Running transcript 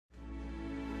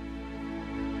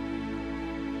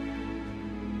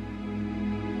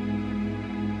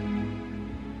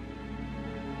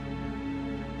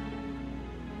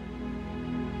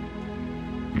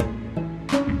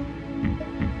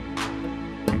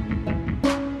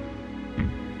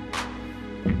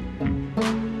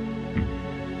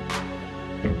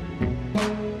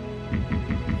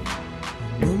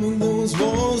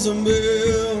walls are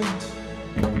built,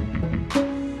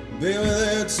 baby,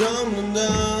 they're tumbling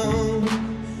down.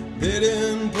 They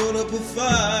didn't put up a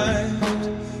fight,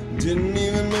 didn't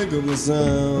even make up a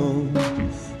sound. I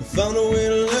found a way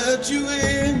to let you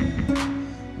in,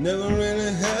 never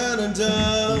really had a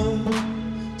doubt.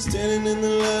 Standing in the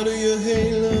light of your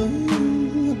halo,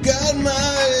 got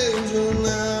my angel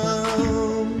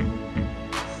now.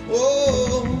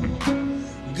 Oh,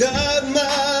 got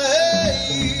my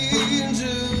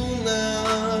angel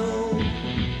now.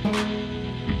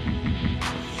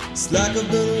 It's like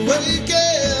I've been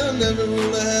awakened, every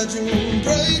rule I had you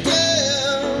breaking.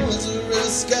 It's a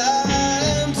risk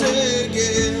I'm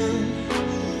taking.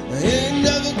 I ain't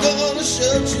never gonna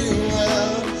shut you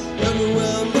out.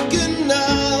 Everywhere I'm looking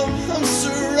now, I'm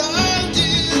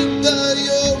surrounded by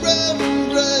your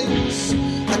embrace.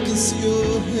 I can see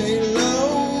your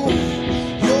halo,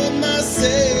 you're my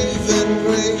saving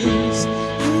grace.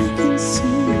 I can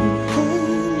see your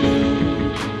halo.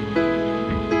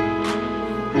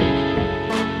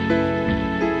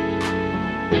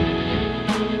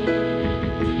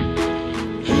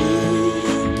 I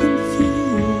can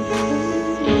feel your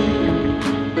halo.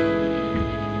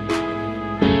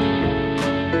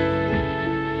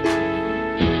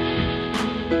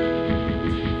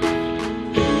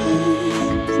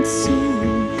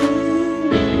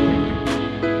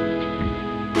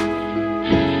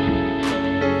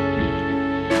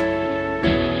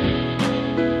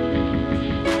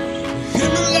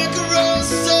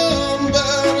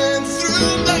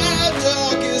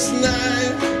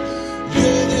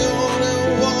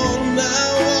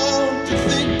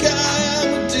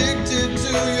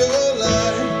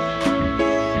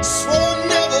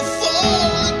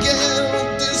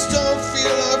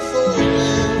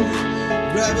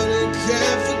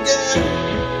 Can't forget,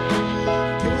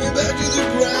 pull me back to the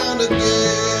ground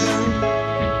again.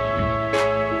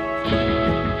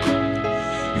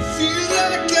 Feel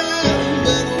like I've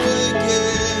been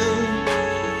awakened.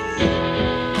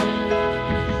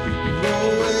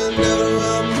 Oh, and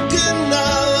everywhere I'm looking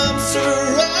now, I'm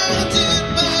surrounded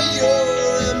by your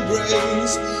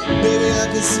embrace. Baby, I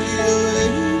can see you.